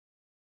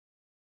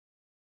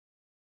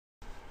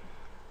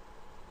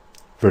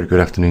Very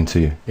good afternoon to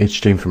you. It's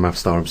Jim from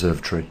maverickstar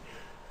Observatory.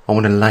 I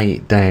want to lay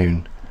it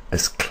down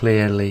as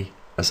clearly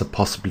as I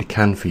possibly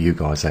can for you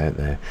guys out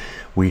there.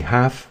 We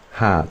have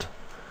had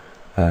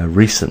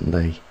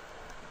recently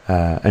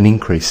an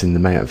increase in the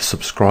amount of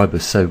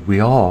subscribers, so we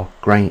are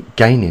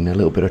gaining a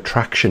little bit of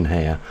traction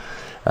here.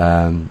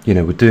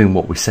 We're doing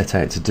what we set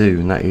out to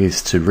do, and that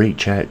is to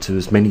reach out to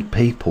as many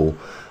people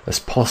as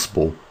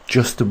possible,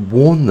 just to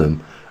warn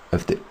them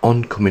of the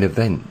oncoming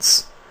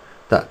events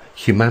that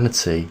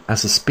humanity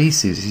as a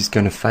species is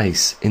going to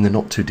face in the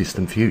not too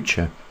distant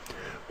future.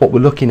 What we're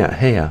looking at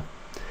here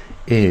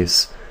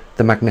is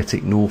the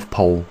magnetic North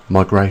Pole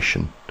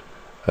migration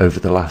over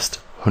the last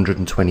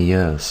 120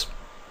 years.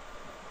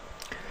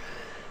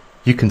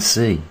 You can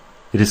see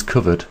it has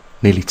covered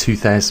nearly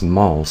 2,000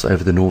 miles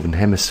over the Northern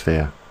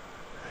Hemisphere,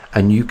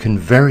 and you can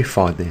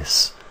verify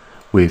this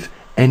with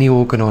any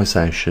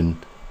organisation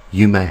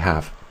you may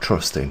have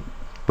trust in,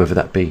 whether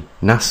that be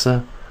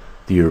NASA,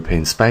 the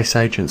European Space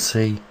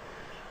Agency,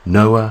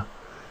 NOAA,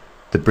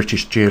 the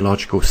British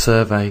Geological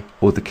Survey,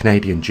 or the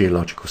Canadian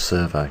Geological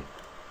Survey.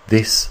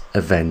 This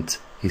event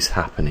is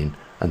happening,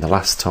 and the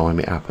last time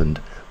it happened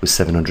was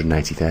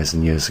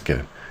 780,000 years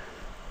ago.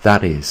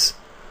 That is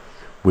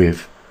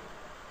with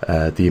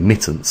the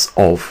emittance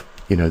of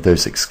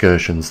those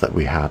excursions that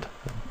we had,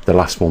 the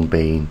last one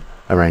being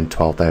around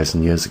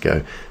 12,000 years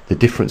ago. The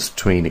difference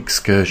between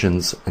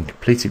excursions and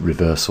completed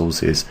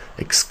reversals is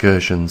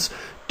excursions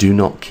do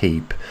not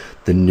keep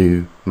the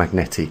new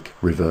magnetic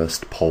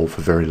reversed pole for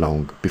very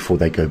long before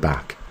they go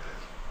back.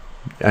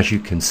 As you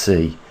can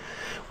see,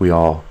 we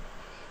are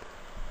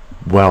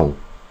well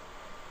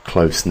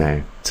close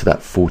now to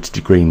that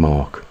 40-degree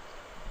mark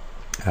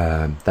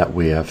that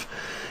we have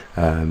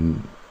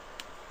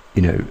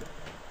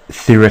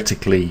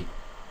theoretically,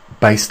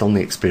 based on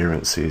the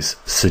experiences,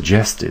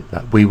 suggested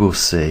that we will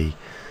see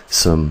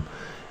some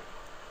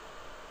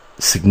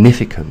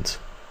significant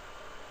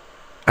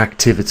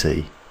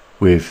activity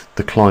with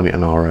the climate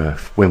on our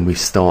Earth when we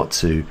start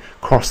to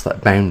cross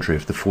that boundary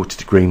of the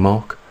 40-degree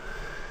mark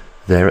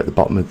there at the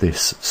bottom of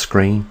this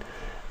screen,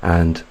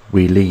 and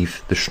we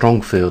leave the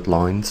strong field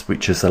lines,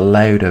 which has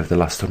allowed over the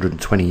last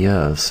 120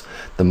 years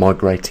the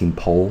migrating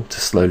pole to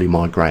slowly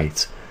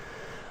migrate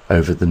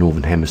over the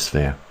Northern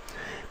Hemisphere.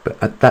 But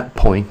at that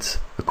point,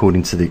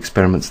 according to the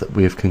experiments that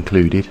we have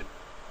concluded,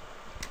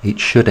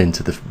 it should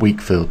enter the weak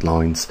field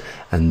lines,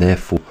 and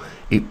therefore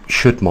it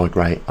should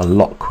migrate a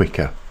lot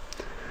quicker.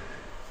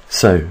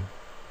 So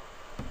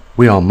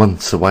we are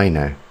months away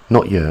now,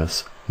 not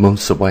years,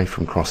 months away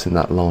from crossing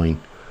that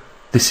line.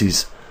 This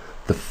is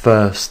the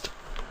first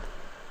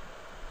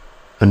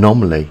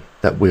anomaly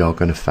that we are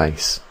going to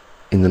face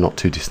in the not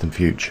too distant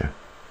future.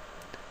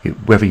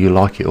 Whether you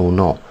like it or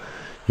not,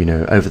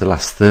 over the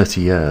last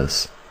 30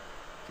 years,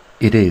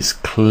 it is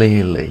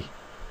clearly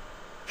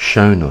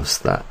shown us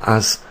that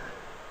as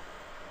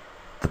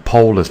the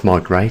pole has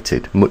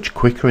migrated much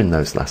quicker in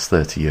those last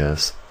 30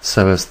 years,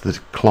 so has the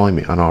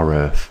climate on our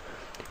Earth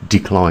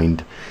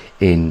declined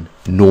in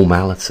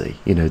normality.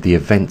 The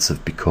events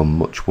have become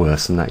much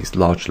worse, and that is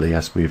largely,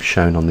 as we have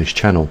shown on this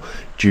channel,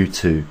 due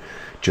to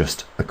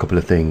just a couple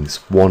of things.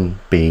 One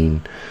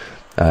being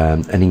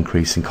an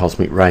increase in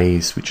cosmic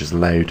rays, which has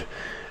allowed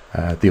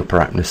the upper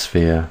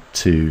atmosphere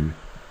to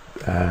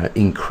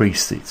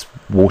increase its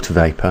water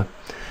vapour,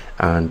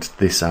 and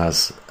this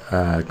has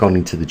gone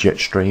into the jet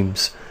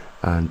streams,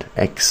 and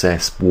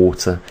excess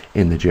water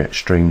in the jet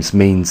streams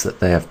means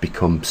that they have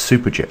become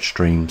super jet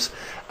streams,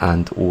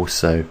 and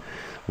also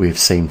we have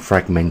seen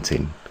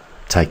fragmenting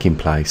taking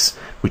place,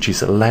 which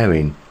is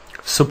allowing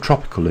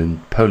subtropical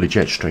and polar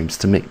jet streams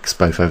to mix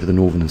both over the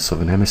northern and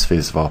southern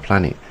hemispheres of our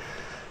planet.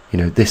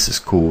 This has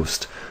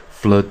caused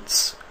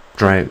floods,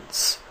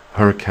 droughts,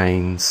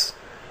 hurricanes,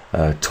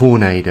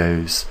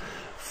 tornadoes,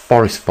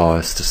 forest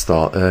fires to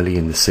start early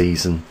in the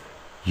season,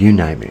 you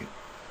name it.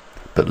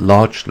 But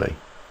largely,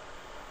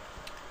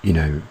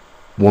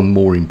 one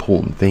more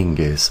important thing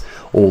is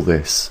all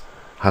this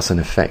has an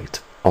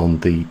effect on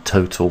the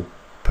total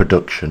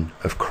production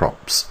of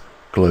crops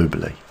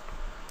globally.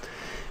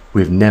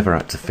 We've never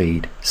had to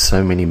feed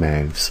so many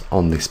mouths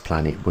on this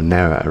planet. We're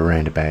now at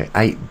around about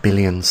 8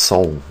 billion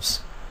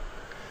souls,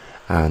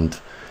 and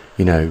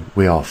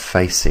we are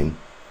facing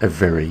a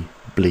very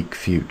bleak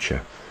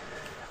future.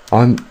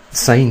 I'm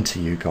saying to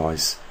you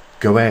guys,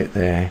 go out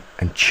there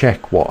and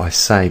check what I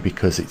say,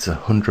 because it's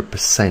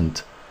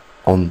 100%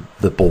 on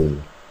the ball.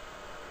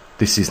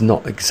 This is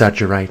not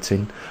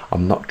exaggerating.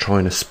 I'm not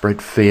trying to spread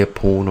fear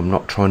porn. I'm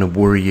not trying to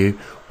worry you.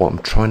 What I'm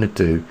trying to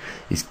do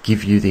is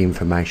give you the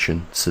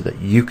information so that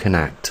you can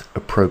act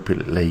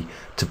appropriately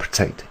to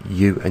protect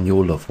you and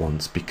your loved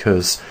ones,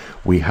 because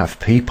we have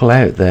people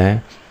out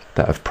there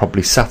that have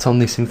probably sat on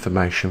this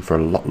information for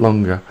a lot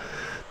longer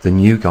than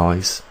you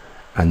guys,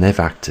 and they've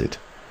acted.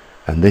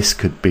 And this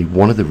could be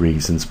one of the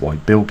reasons why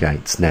Bill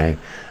Gates now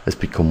has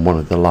become one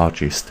of the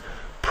largest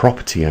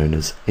property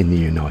owners in the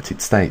United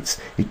States.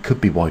 It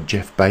could be why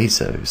Jeff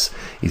Bezos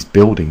is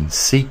building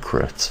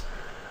secret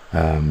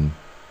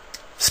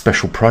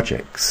special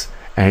projects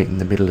out in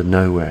the middle of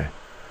nowhere.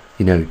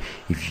 You know,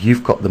 if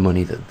you've got the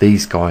money that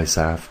these guys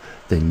have,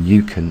 then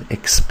you can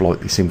exploit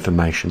this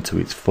information to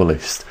its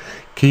fullest.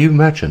 Can you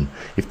imagine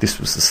if this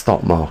was the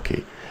stock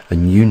market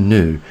and you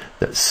knew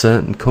that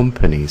certain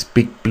companies,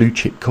 big blue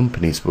chip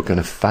companies, were going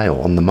to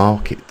fail on the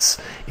markets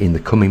in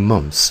the coming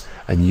months,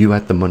 and you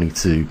had the money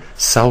to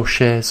sell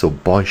shares or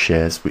buy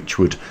shares which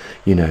would,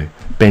 you know,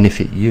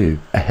 benefit you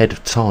ahead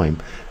of time?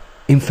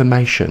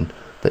 Information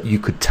that you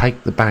could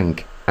take the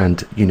bank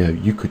and, you know,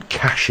 you could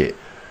cash it.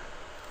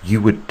 You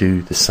would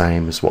do the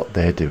same as what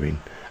they're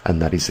doing,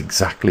 and that is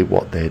exactly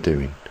what they're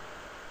doing.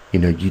 You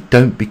know, you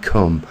don't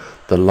become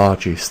the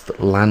largest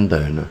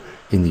landowner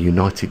in the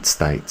United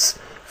States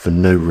for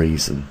no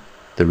reason.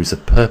 There is a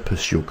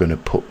purpose you're going to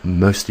put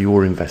most of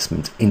your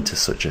investment into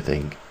such a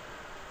thing.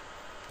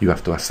 You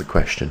have to ask the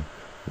question,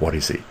 what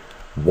is it?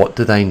 What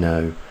do they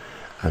know,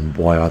 and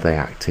why are they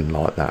acting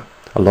like that?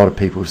 A lot of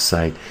people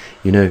say,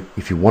 you know,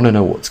 if you want to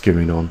know what's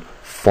going on,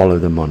 follow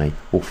the money,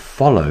 or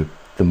follow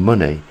the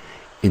money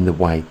in the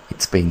way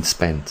it's being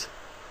spent.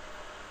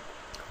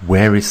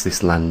 Where is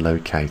this land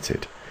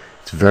located?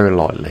 It's very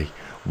likely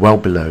well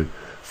below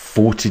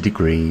 40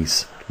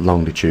 degrees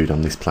longitude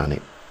on this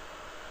planet,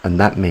 and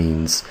that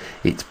means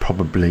it's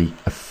probably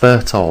a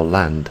fertile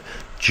land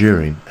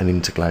during an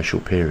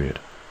interglacial period.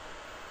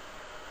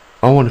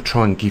 I want to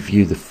try and give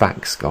you the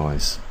facts,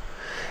 guys,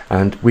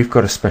 and we've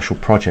got a special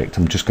project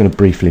I'm just going to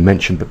briefly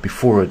mention. But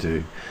before I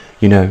do,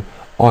 you know,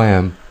 I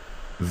am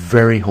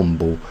very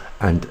humble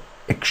and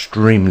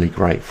extremely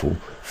grateful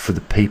for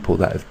the people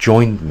that have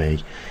joined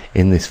me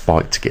in this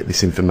fight to get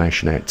this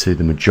information out to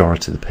the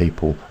majority of the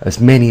people, as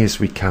many as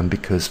we can,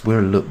 because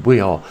we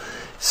are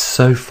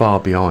so far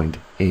behind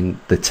in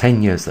the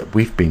 10 years that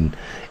we've been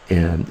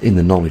in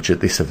the knowledge of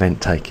this event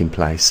taking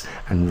place,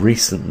 and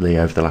recently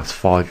over the last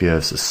 5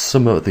 years there's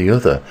some of the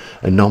other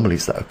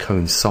anomalies that are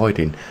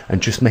coinciding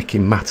and just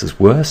making matters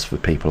worse for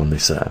people on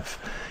this earth.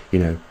 You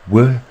know,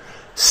 we're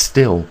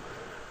still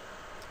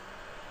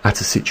at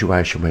a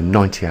situation where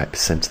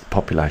 98% of the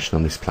population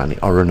on this planet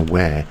are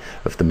unaware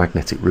of the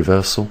magnetic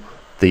reversal,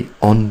 the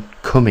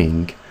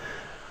oncoming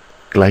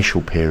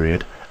glacial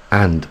period,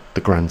 and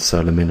the grand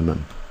solar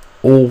minimum.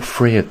 All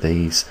three of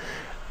these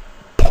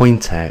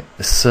point out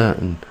a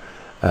certain,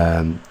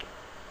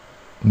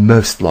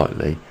 most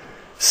likely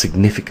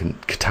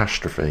significant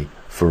catastrophe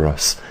for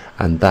us,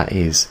 and that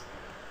is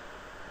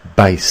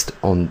based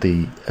on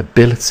the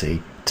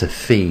ability to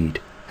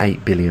feed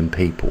 8 billion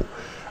people.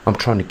 I'm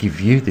trying to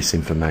give you this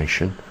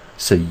information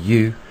so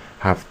you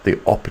have the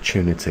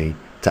opportunity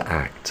to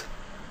act.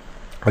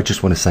 I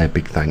just want to say a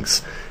big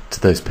thanks to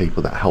those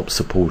people that help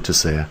support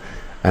us here,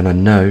 and I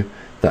know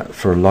that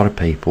for a lot of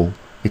people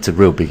it's a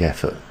real big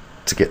effort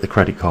to get the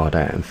credit card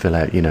out and fill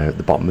out, you know, at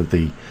the bottom of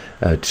the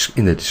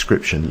in the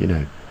description, you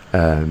know,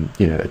 a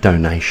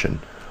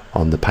donation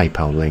on the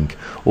PayPal link,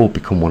 or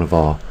become one of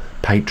our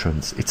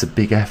patrons. It's a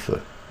big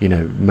effort. You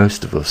know,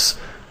 most of us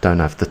don't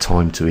have the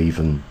time to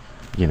even,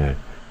 you know,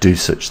 do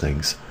such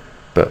things,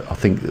 but I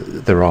think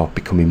there are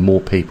becoming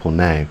more people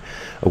now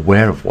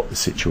aware of what the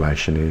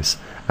situation is,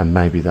 and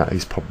maybe that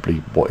is probably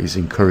what is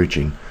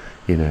encouraging,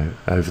 you know,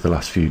 over the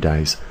last few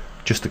days,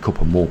 just a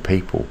couple more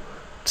people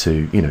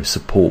to, you know,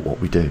 support what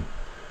we do.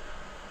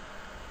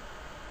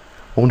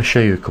 I want to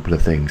show you a couple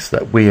of things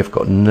that we have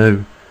got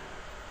no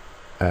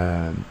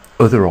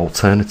other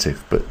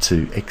alternative but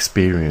to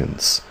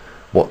experience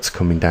what's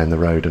coming down the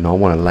road, and I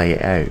want to lay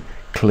it out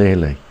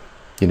clearly.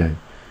 You know,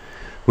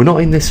 we're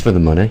not in this for the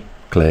money,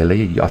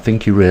 clearly. I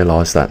think you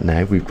realise that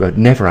now. We've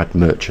never had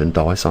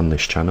merchandise on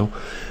this channel.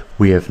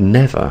 We have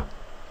never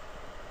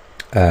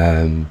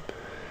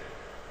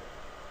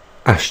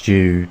asked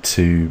you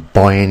to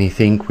buy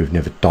anything. We've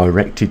never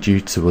directed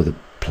you to other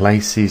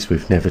places.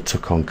 We've never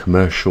took on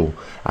commercial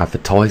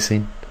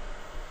advertising,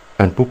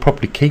 and we'll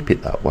probably keep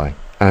it that way.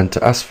 And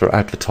as for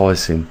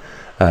advertising,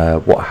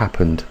 what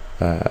happened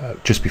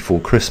just before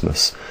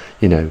Christmas,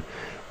 you know,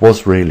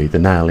 was really the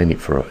nail in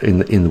it for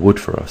in the wood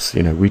for us.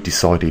 You know, we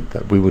decided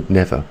that we would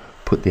never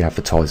put the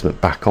advertisement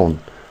back on,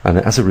 and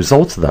as a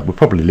result of that, we're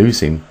probably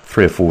losing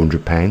 £300 or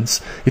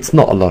 £400. It's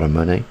not a lot of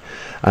money,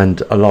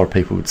 and a lot of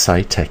people would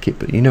say take it,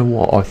 but you know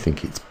what? I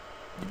think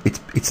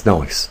it's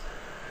nice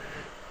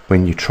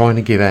when you're trying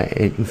to give out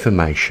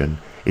information.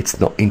 It's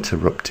not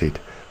interrupted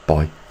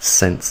by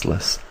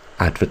senseless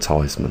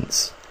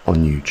advertisements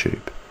on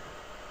YouTube.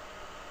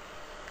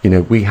 You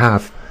know, we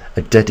have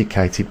a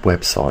dedicated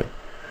website.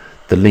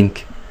 The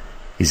link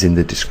is in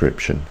the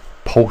description,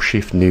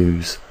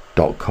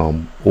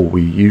 poleshiftnews.com, or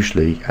we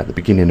usually at the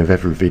beginning of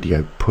every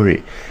video put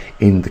it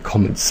in the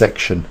comments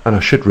section, and I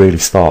should really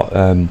start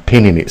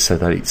pinning it so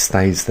that it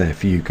stays there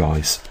for you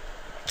guys,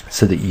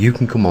 so that you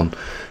can come on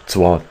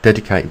to our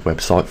dedicated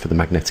website for the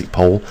magnetic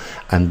pole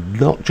and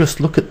not just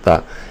look at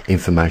that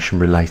information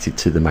related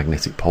to the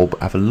magnetic pole,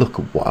 but have a look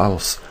at what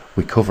else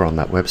we cover on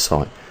that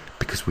website,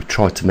 because we've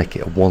tried to make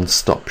it a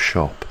one-stop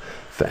shop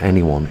for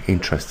anyone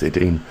interested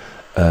in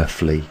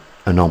earthly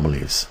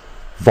anomalies,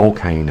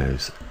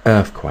 volcanoes,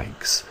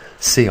 earthquakes,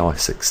 sea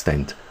ice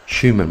extent,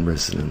 Schumann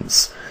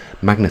resonance,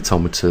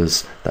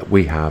 magnetometers that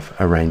we have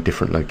around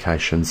different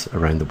locations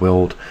around the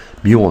world,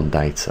 muon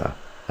data,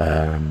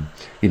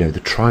 you know, the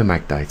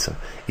TriMag data.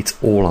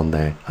 It's all on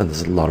there, and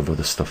there's a lot of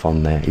other stuff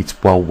on there.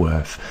 It's well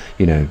worth,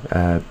 you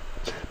know,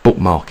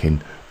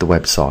 bookmarking the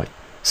website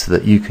so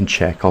that you can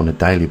check on a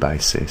daily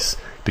basis,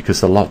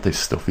 because a lot of this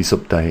stuff is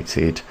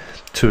updated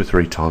 2 or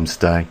 3 times a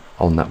day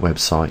on that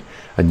website,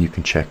 and you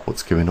can check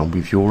what's going on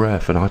with your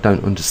Earth. And I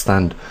don't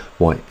understand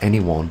why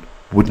anyone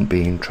wouldn't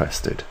be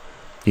interested.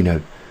 You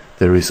know,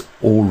 there is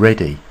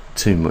already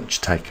too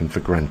much taken for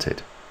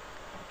granted.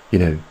 You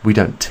know, we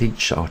don't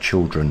teach our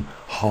children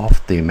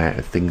half the amount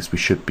of things we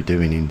should be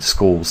doing in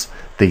schools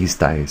these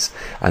days,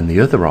 and the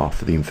other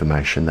half of the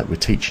information that we're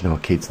teaching our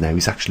kids now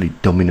is actually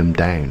dumbing them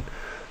down.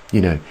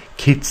 You know,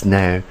 kids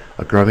now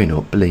are growing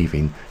up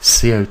believing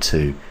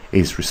CO2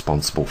 is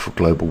responsible for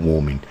global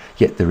warming,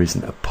 yet there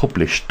isn't a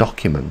published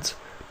document,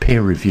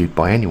 peer reviewed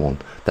by anyone,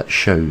 that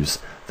shows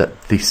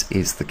that this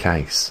is the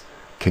case.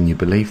 Can you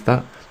believe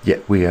that?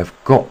 Yet we have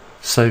got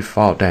so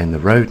far down the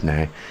road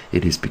now,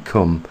 it has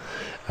become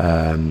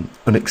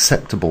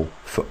unacceptable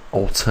for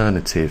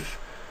alternative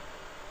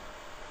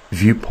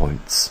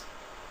viewpoints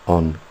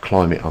on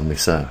climate on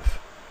this Earth.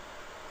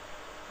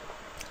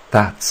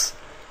 That's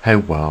how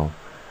well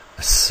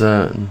a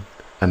certain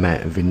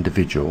amount of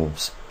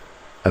individuals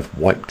have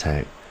wiped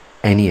out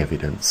any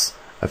evidence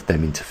of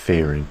them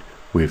interfering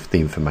with the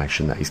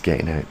information that is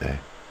getting out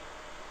there.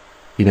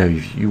 You know,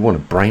 if you want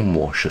to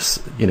brainwash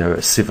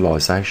a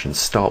civilization,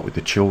 start with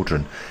the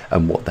children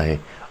and what they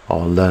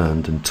are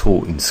learned and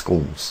taught in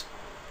schools.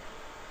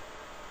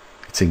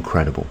 It's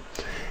incredible.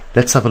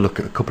 Let's have a look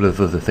at a couple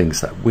of other things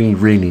that we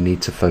really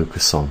need to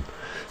focus on.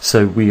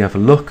 So we have a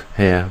look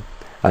here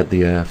at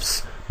the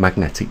Earth's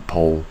magnetic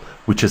pole,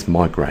 which has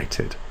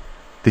migrated.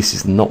 This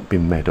has not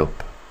been made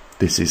up.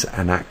 This is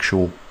an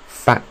actual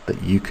fact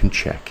that you can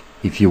check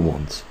if you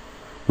want.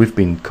 We've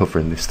been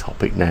covering this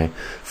topic now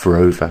for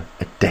over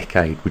a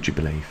decade, would you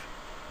believe?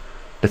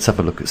 Let's have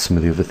a look at some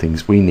of the other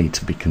things we need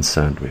to be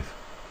concerned with.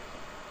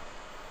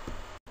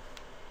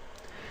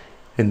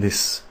 In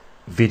this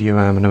video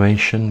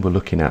animation, we're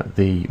looking at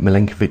the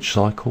Milankovitch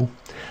cycle.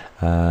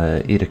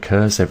 It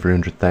occurs every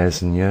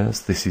 100,000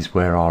 years. This is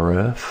where our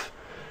Earth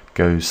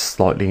goes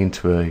slightly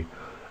into a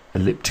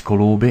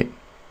elliptical orbit,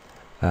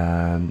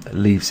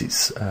 leaves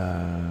its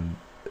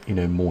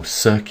more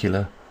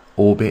circular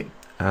orbit,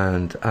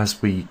 and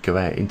as we go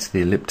out into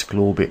the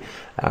elliptical orbit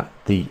at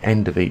the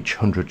end of each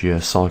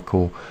 100-year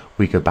cycle,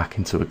 we go back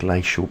into a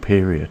glacial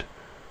period.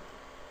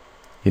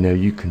 You know,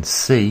 you can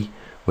see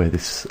where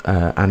this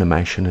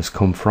animation has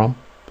come from,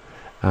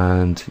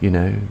 and you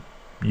know,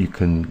 you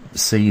can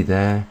see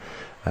there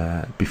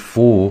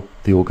before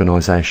the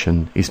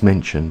organisation is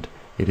mentioned,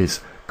 it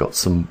has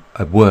got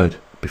a word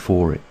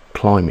before it,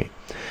 climate.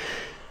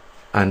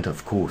 And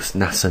of course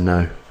NASA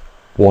know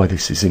why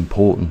this is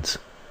important,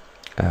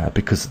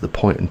 because at the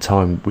point in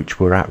time which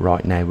we're at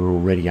right now, we're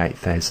already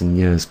 8,000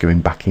 years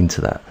going back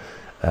into that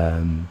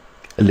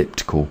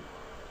elliptical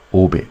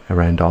orbit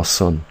around our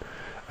sun,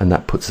 and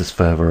that puts us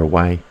further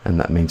away, and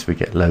that means we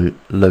get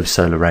low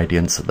solar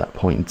radiance at that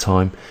point in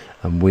time,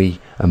 and we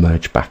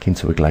emerge back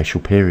into a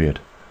glacial period.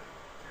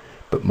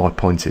 But my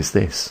point is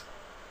this: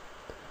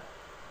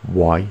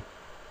 why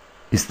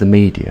is the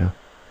media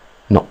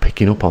not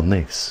picking up on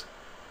this?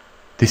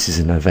 This is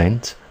an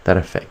event that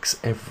affects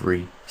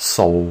every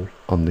soul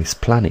on this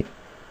planet,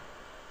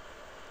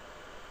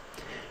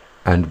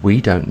 and we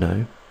don't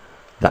know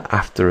that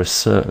after a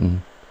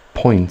certain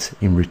point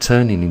in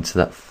returning into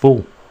that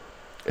full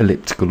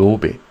elliptical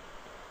orbit,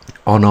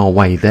 on our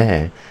way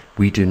there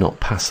we do not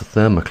pass a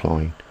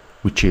thermocline,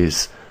 which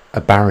is a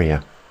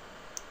barrier,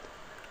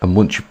 and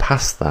once you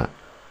pass that,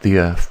 the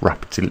Earth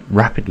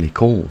rapidly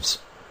cools.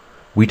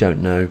 We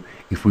don't know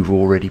if we've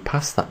already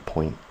passed that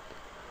point.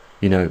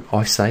 You know,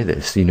 I say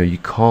this, you know, you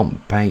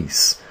can't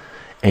base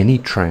any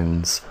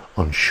trends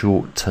on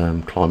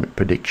short-term climate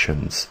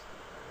predictions,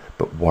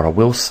 but what I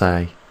will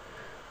say,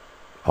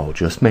 I'll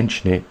just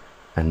mention it,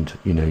 and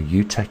you know,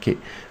 you take it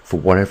for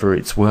whatever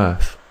it's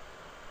worth.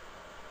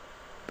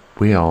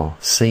 We are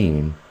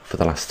seeing for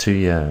the last 2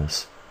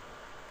 years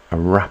a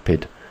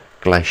rapid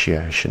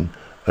glaciation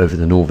over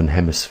the northern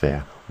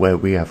hemisphere, where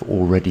we have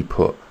already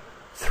put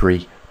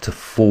 3 to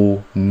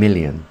 4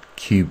 million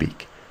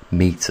cubic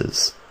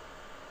kilometers.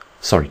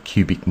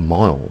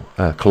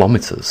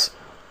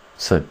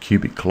 So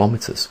cubic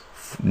kilometers,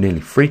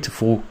 nearly 3 to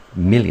 4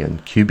 million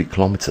cubic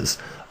kilometers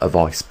of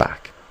ice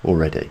back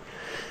already.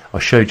 I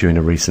showed you in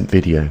a recent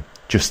video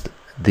just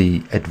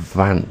the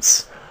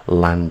advanced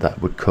land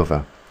that would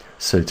cover.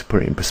 So to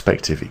put it in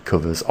perspective, it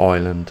covers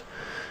Ireland,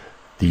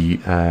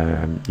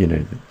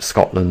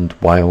 Scotland,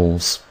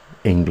 Wales,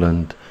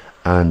 England,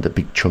 and a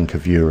big chunk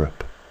of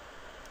Europe.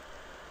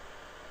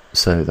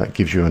 So that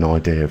gives you an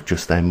idea of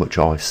just how much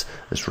ice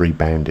has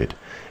rebounded.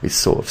 It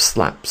sort of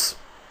slaps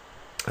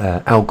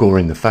Al Gore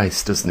in the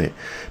face, doesn't it?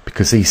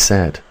 Because he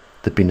said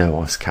there'd be no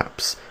ice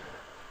caps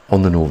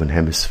on the northern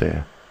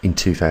hemisphere in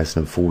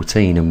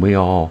 2014, and we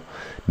are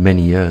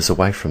many years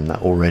away from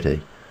that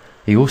already.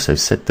 He also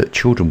said that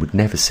children would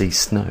never see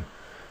snow.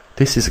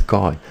 This is a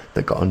guy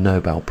that got a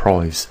Nobel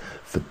Prize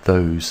for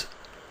those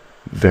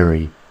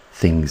very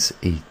things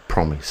he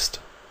promised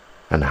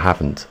and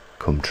haven't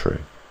come true.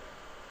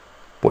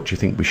 What do you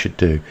think we should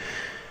do?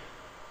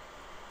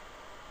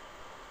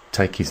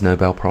 Take his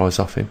Nobel Prize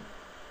off him?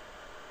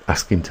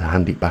 Ask him to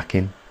hand it back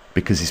in?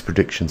 Because his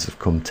predictions have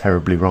come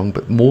terribly wrong.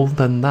 But more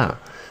than that,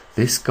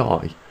 this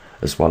guy,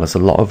 as well as a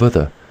lot of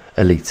other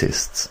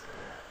elitists,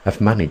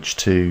 have managed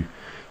to,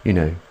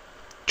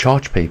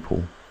 charge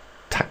people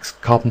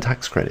carbon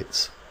tax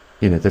credits.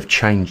 They've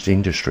changed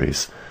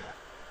industries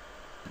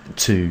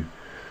to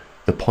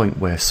the point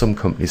where some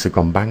companies have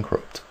gone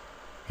bankrupt.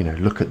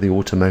 Look at the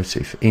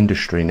automotive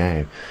industry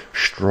now,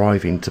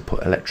 striving to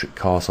put electric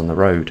cars on the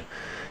road.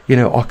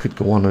 I could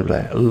go on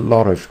a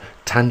lot of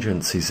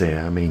tangents here.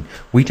 I mean,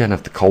 we don't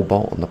have the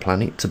cobalt on the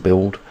planet to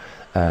build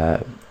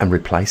and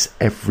replace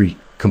every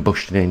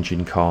combustion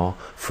engine car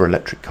for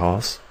electric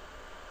cars.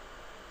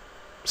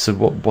 So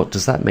what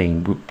does that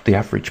mean? The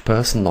average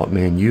person like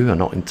me and you are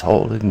not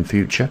entitled in the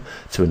future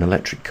to an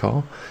electric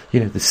car? The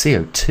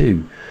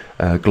CO2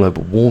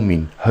 global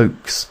warming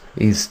hoax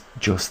is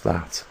just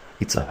that.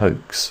 It's a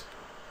hoax.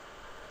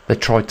 They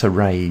tried to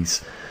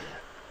raise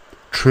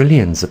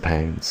trillions of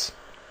pounds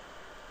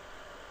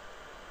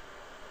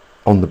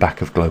on the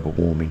back of global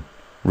warming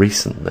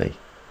recently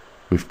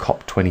with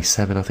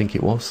COP27, I think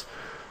it was.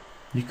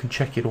 You can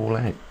check it all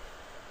out.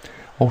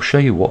 I'll show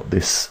you what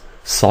this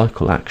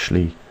cycle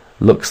actually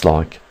looks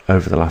like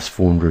over the last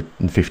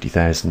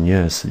 450,000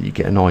 years, so you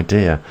get an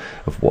idea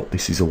of what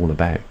this is all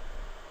about.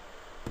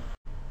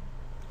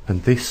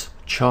 And this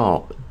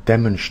chart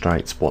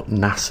demonstrates what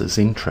NASA's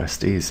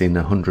interest is in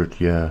a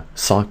 100-year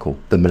cycle,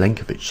 the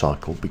Milankovitch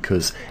cycle,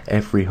 because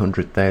every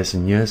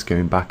 100,000 years,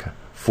 going back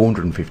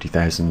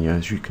 450,000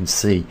 years, you can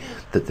see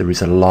that there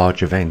is a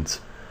large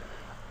event.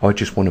 I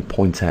just want to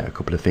point out a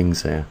couple of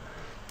things here.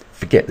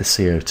 Forget the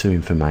CO2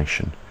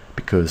 information,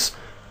 because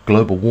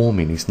global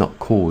warming is not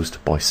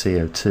caused by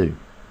CO2.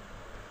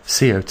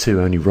 CO2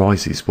 only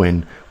rises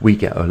when we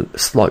get a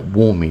slight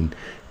warming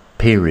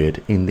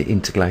period in the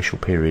interglacial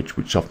period,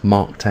 which I've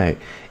marked out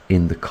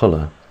in the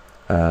colour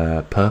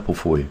purple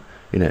for you.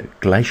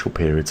 Glacial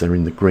periods are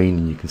in the green,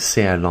 and you can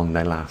see how long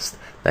they last.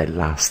 They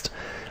last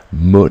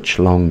much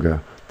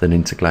longer than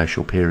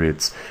interglacial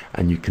periods,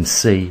 and you can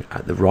see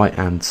at the right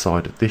hand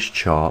side of this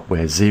chart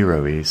where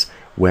 0 is,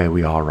 where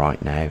we are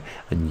right now,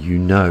 and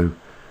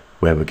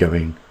where we're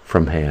going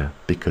from here,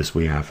 because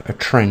we have a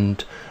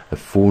trend of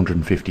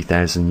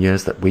 450,000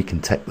 years that we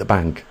can take the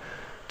bank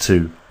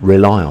to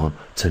rely on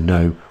to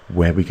know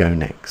where we go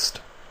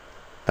next.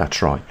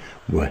 That's right,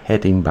 we're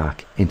heading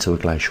back into a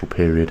glacial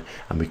period,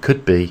 and we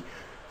could be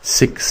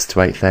 6,000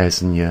 to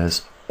 8,000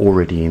 years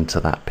already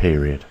into that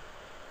period.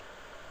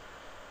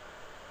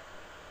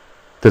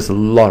 There's a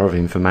lot of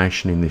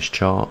information in this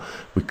chart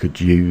we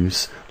could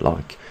use,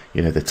 like,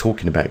 they're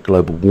talking about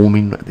global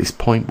warming at this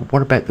point, but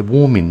what about the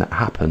warming that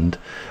happened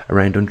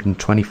around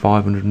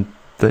 125,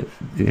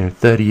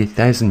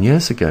 130,000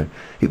 years ago?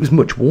 It was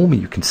much warmer,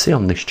 you can see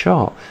on this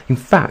chart. In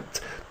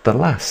fact, the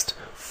last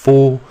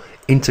 4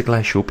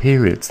 interglacial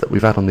periods that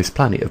we've had on this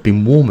planet have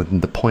been warmer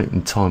than the point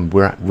in time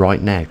we're at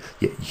right now.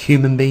 Yet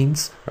human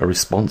beings are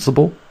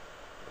responsible.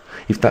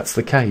 If that's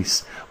the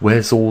case,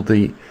 where's all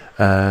the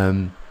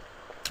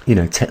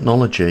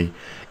technology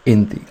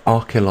in the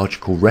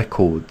archaeological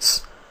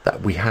records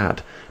that we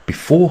had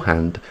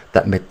beforehand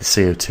that made the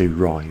CO2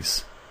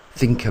 rise?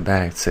 Think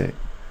about it.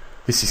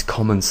 This is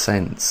common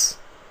sense.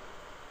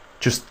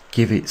 Just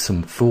give it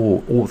some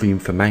thought. All the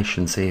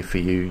information's here for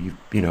you.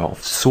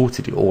 I've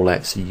sorted it all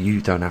out so you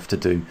don't have to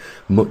do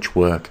much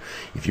work.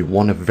 If you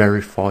want to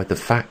verify the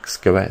facts,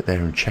 go out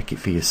there and check it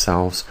for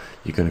yourselves.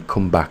 You're going to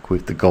come back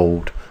with the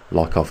gold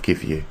like I've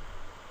given you.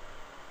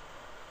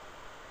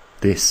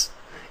 This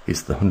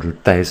is the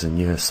 100,000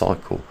 year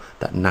cycle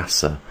that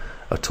NASA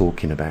are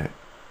talking about.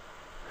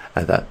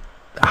 That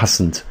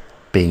hasn't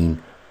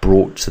been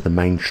brought to the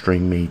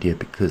mainstream media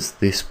because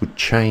this would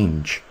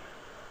change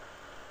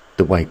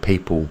the way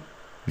people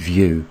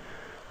view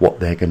what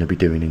they're going to be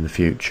doing in the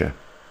future.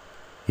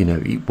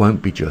 It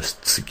won't be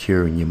just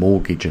securing your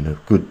mortgage and a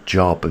good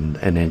job and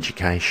an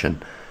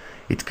education.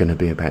 It's going to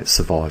be about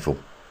survival.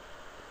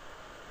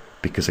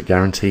 Because I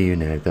guarantee you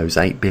now, those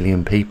 8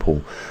 billion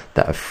people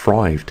that have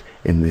thrived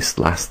in this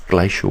last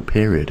glacial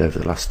period over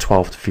the last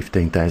 12 to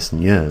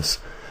 15,000 years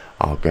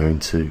are going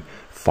to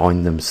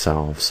find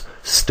themselves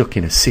stuck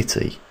in a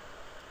city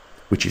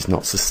which is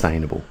not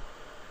sustainable.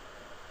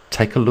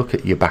 Take a look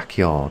at your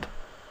backyard.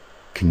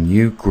 Can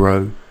you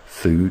grow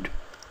food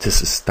to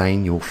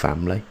sustain your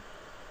family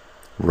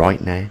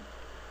right now?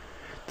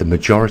 The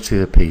majority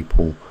of the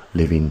people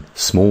live in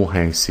small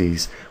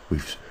houses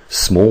with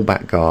small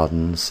back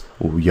gardens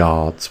or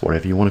yards,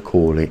 whatever you want to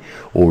call it,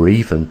 or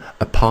even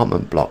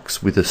apartment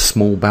blocks with a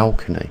small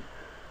balcony.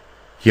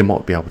 You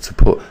might be able to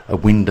put a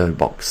window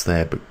box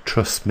there, but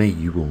trust me,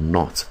 you will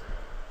not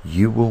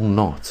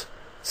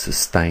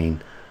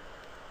sustain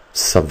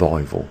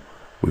survival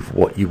with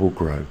what you will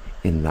grow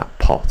in that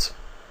pot.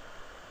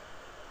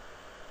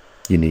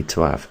 you need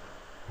to have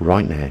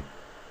right now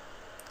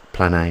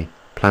plan A,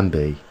 plan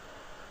B,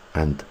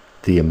 and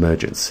the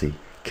emergency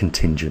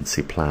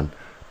contingency plan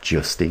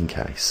just in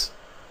case.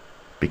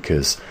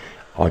 Because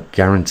I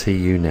guarantee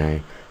you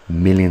now,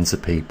 millions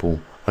of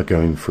people are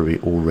going through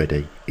it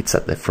already. It's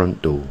at their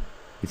front door.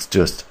 It's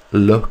just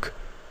luck.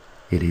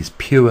 It is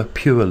pure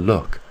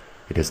luck.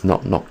 It has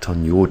not knocked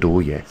on your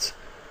door yet.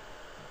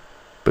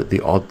 But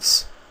the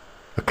odds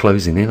are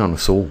closing in on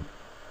us all.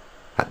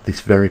 At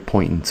this very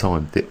point in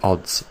time, the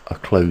odds are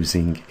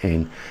closing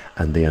in,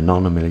 and the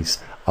anomalies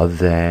are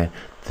there.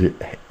 The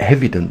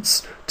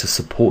evidence to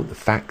support the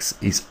facts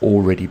is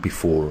already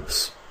before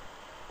us.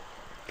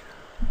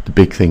 The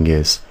big thing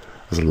is,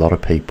 there's a lot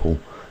of people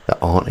that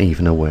aren't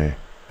even aware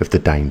of the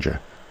danger.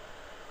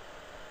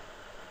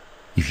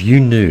 If you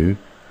knew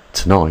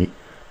tonight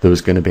there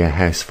was going to be a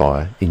house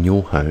fire in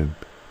your home,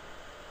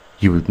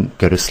 you wouldn't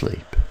go to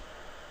sleep.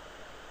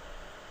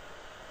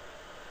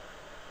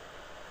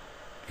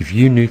 If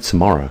you knew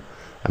tomorrow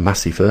a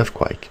massive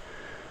earthquake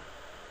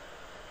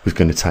was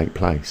going to take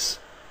place,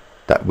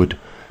 that would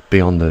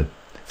be on the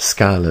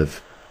scale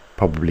of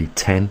probably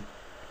 10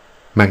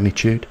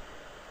 magnitude,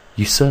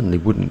 you certainly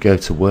wouldn't go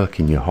to work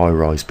in your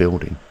high-rise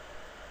building.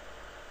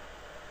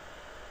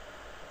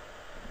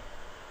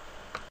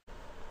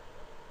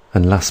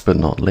 And last but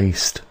not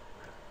least,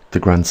 the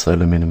grand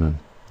solar minimum.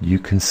 You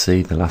can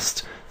see the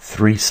last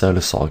 3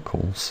 solar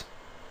cycles,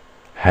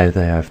 how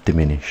they have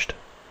diminished,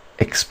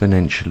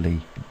 exponentially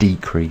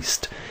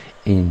decreased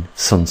in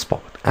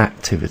sunspot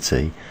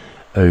activity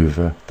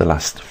over the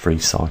last 3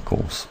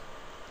 cycles.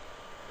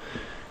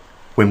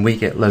 When we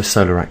get low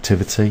solar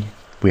activity,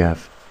 we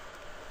have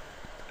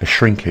a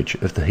shrinkage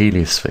of the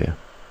heliosphere,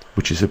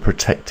 which is a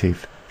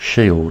protective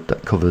shield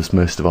that covers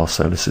most of our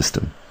solar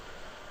system.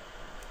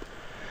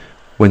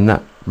 When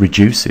that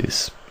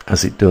reduces,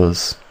 as it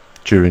does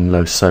during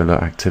low solar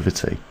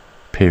activity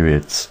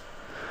periods,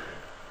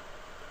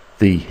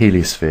 the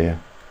heliosphere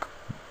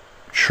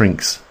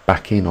shrinks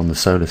back in on the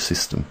solar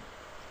system,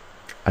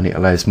 and it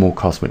allows more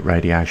cosmic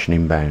radiation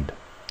inbound,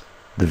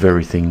 the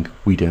very thing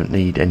we don't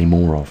need any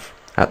more of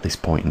at this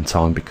point in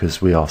time,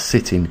 because we are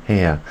sitting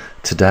here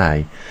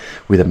today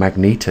with a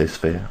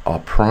magnetosphere, our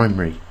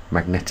primary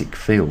magnetic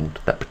field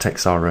that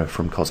protects our Earth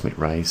from cosmic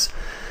rays,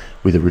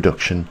 with a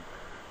reduction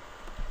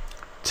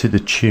to the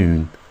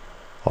tune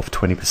of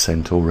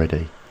 20%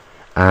 already.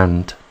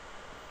 And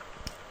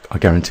I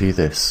guarantee you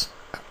this,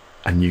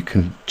 and you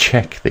can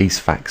check these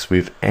facts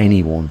with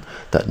anyone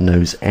that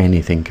knows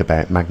anything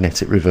about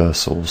magnetic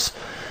reversals,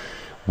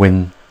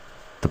 when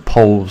the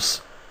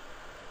poles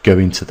go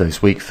into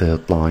those weak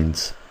field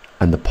lines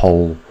and the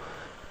pole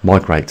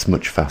migrates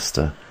much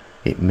faster,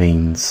 it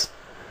means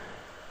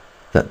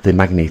that the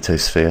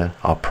magnetosphere,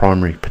 our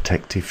primary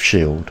protective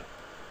shield,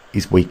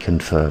 is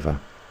weakened further,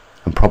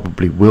 and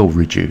probably will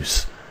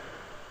reduce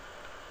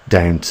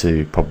down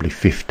to probably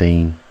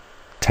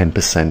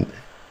 15-10%,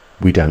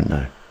 we don't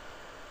know,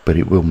 but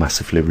it will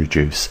massively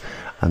reduce,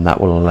 and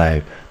that will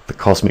allow the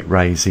cosmic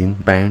rays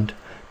inbound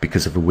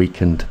because of a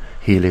weakened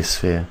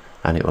heliosphere,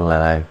 and it will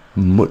allow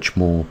much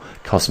more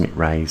cosmic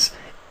rays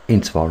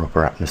into our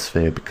upper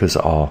atmosphere because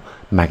our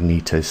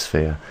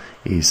magnetosphere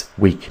is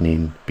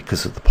weakening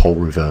because of the pole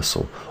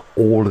reversal.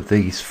 All of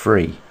these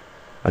 3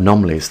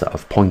 anomalies that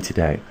I've pointed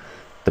out,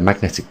 the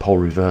magnetic pole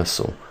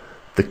reversal,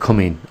 the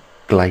coming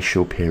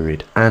glacial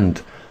period,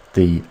 and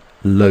the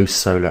low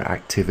solar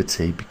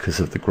activity because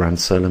of the grand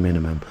solar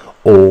minimum,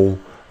 all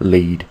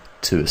lead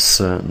to a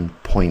certain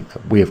point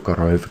that we have got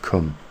to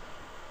overcome,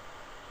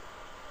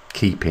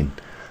 keeping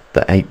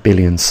the 8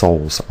 billion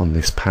souls on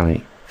this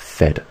planet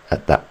fed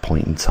at that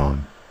point in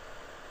time.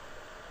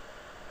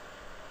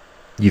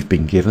 You've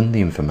been given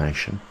the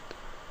information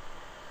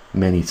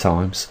many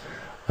times.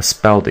 I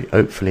spelled it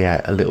hopefully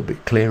out a little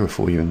bit clearer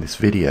for you in this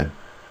video,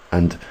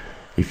 and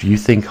if you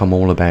think I'm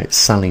all about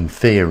selling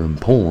fear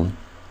and porn,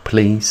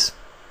 please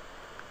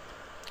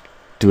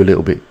do a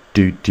little bit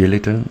due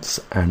diligence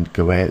and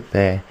go out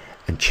there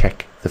and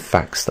check the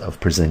facts that I've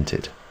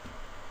presented.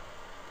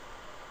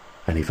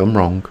 And if I'm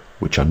wrong,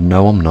 which I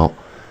know I'm not,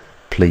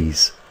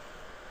 please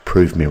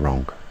prove me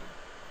wrong.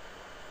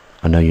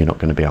 I know you're not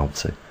going to be able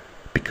to,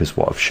 because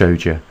what I've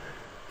showed you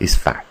is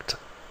fact,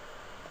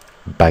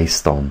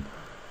 based on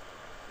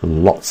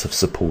lots of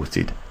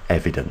supported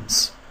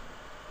evidence,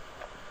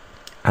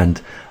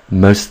 and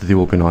most of the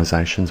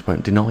organisations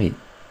won't deny it,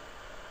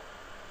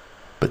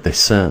 but they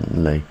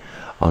certainly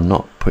are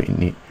not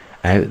putting it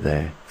out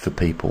there for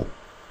people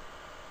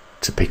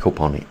to pick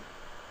up on it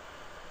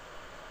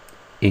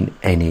in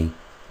any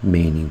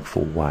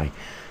meaningful way.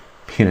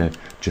 You know,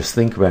 just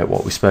think about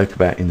what we spoke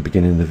about in the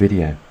beginning of the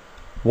video.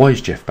 Why is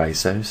Jeff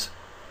Bezos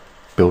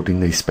building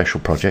these special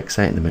projects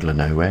out in the middle of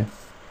nowhere?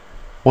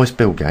 Why is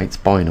Bill Gates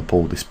buying up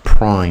all this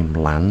prime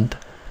land?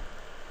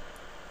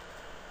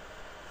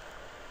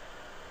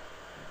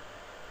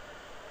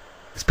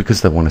 It's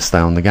because they want to stay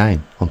on the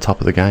game, on top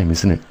of the game,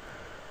 isn't it?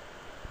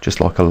 Just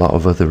like a lot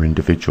of other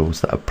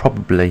individuals that are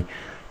probably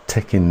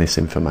taking this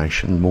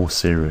information more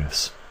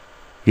serious.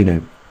 You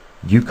know,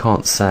 you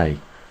can't say,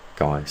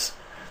 guys,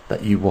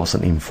 that you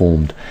wasn't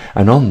informed.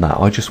 And on that,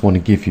 I just want to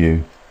give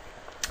you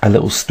a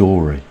little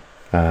story.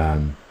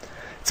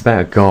 It's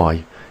about a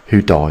guy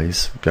who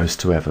dies, goes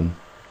to heaven,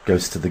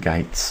 goes to the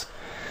gates,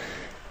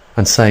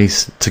 and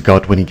says to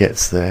God when he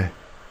gets there,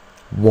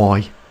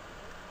 "Why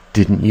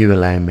didn't you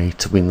allow me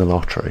to win the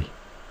lottery?"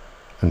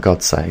 And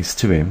God says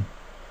to him,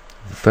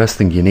 "The first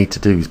thing you need to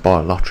do is buy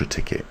a lottery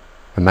ticket,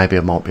 and maybe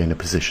I might be in a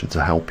position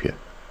to help you."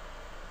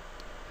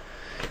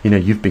 You know,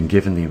 you've been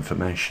given the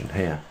information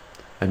here,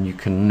 and you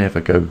can never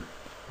go,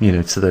 you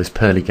know, to those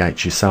pearly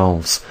gates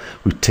yourselves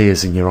with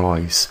tears in your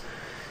eyes,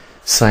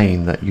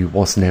 saying that you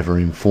was never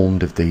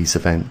informed of these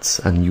events,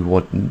 and you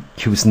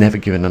was never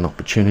given an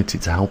opportunity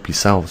to help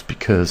yourselves,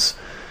 because,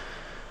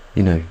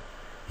 you know,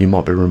 you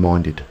might be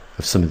reminded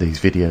of some of these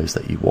videos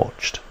that you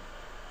watched.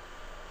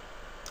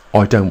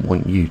 I don't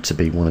want you to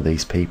be one of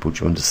these people,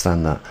 do you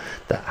understand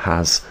that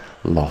has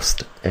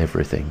lost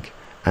everything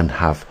and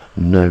have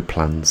no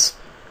plans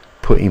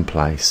put in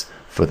place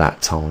for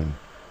that time.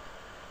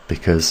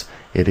 Because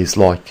it is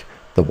like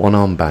the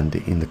one-armed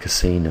bandit in the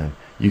casino.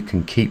 You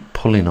can keep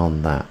pulling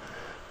on that,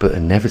 but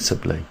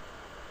inevitably,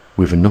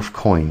 with enough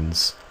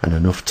coins and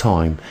enough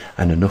time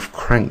and enough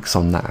cranks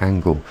on that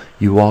angle,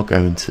 you are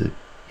going to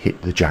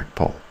hit the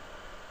jackpot.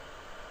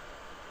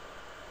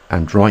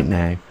 And right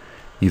now,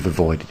 you've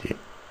avoided it.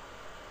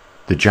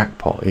 The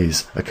jackpot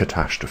is a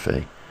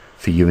catastrophe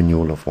for you and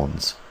your loved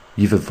ones.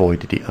 You've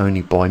avoided it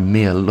only by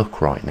mere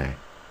luck right now.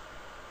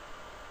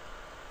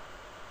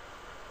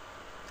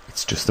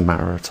 It's just a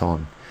matter of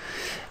time.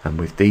 And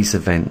with these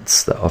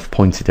events that I've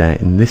pointed out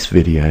in this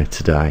video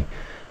today,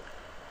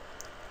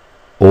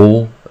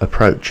 all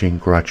approaching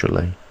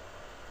gradually,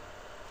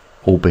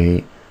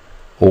 albeit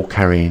all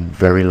carrying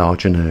very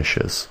large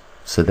inertias,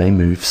 so they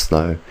move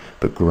slow,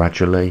 but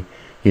gradually,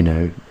 you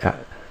know,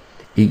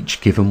 each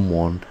given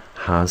one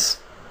has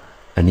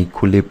an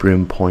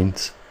equilibrium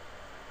point,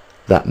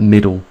 that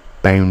middle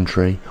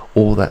boundary,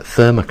 or that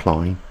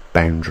thermocline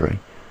boundary.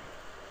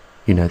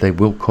 You know, they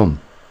will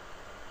come,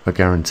 I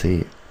guarantee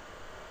it.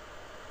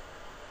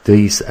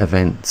 These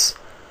events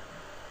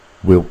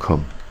will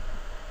come,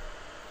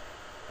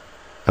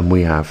 and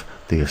we have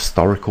the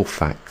historical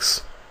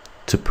facts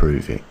to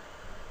prove it.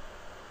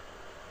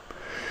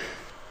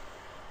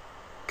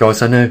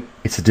 Guys, I know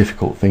it's a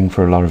difficult thing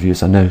for a lot of you.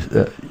 I know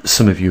that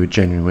some of you are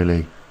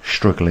genuinely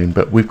struggling,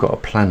 but we've got a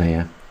plan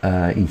here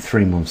in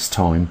 3 months'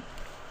 time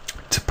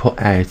to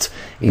put out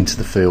into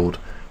the field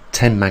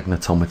 10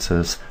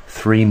 magnetometers,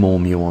 3 more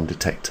muon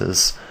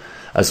detectors,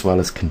 as well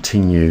as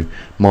continue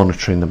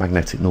monitoring the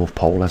magnetic North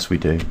Pole as we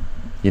do.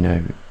 You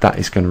know, that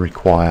is going to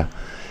require,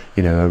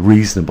 you know, a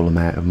reasonable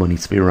amount of money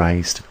to be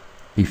raised.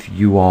 If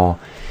you are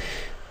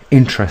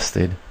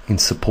interested in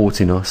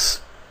supporting us,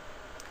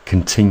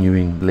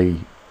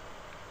 continually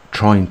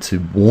trying to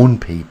warn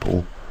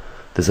people,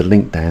 there's a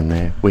link down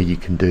there where you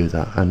can do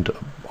that. And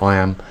I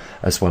am,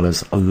 as well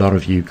as a lot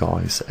of you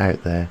guys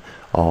out there,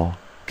 are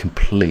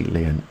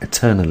completely and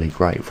eternally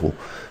grateful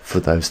for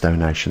those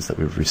donations that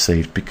we've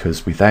received,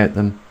 because without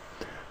them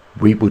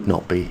we would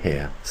not be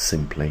here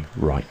simply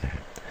right now.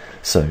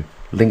 So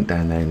link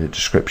down there in the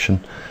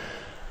description.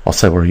 I'll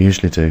say what I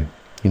usually do,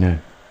 you know,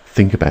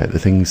 think about the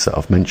things that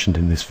I've mentioned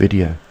in this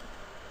video.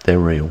 They're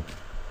real.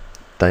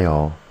 They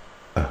are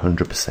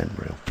 100%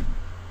 real.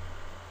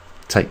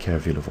 Take care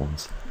of your loved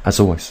ones. As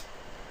always,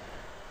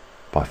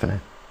 bye for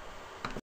now.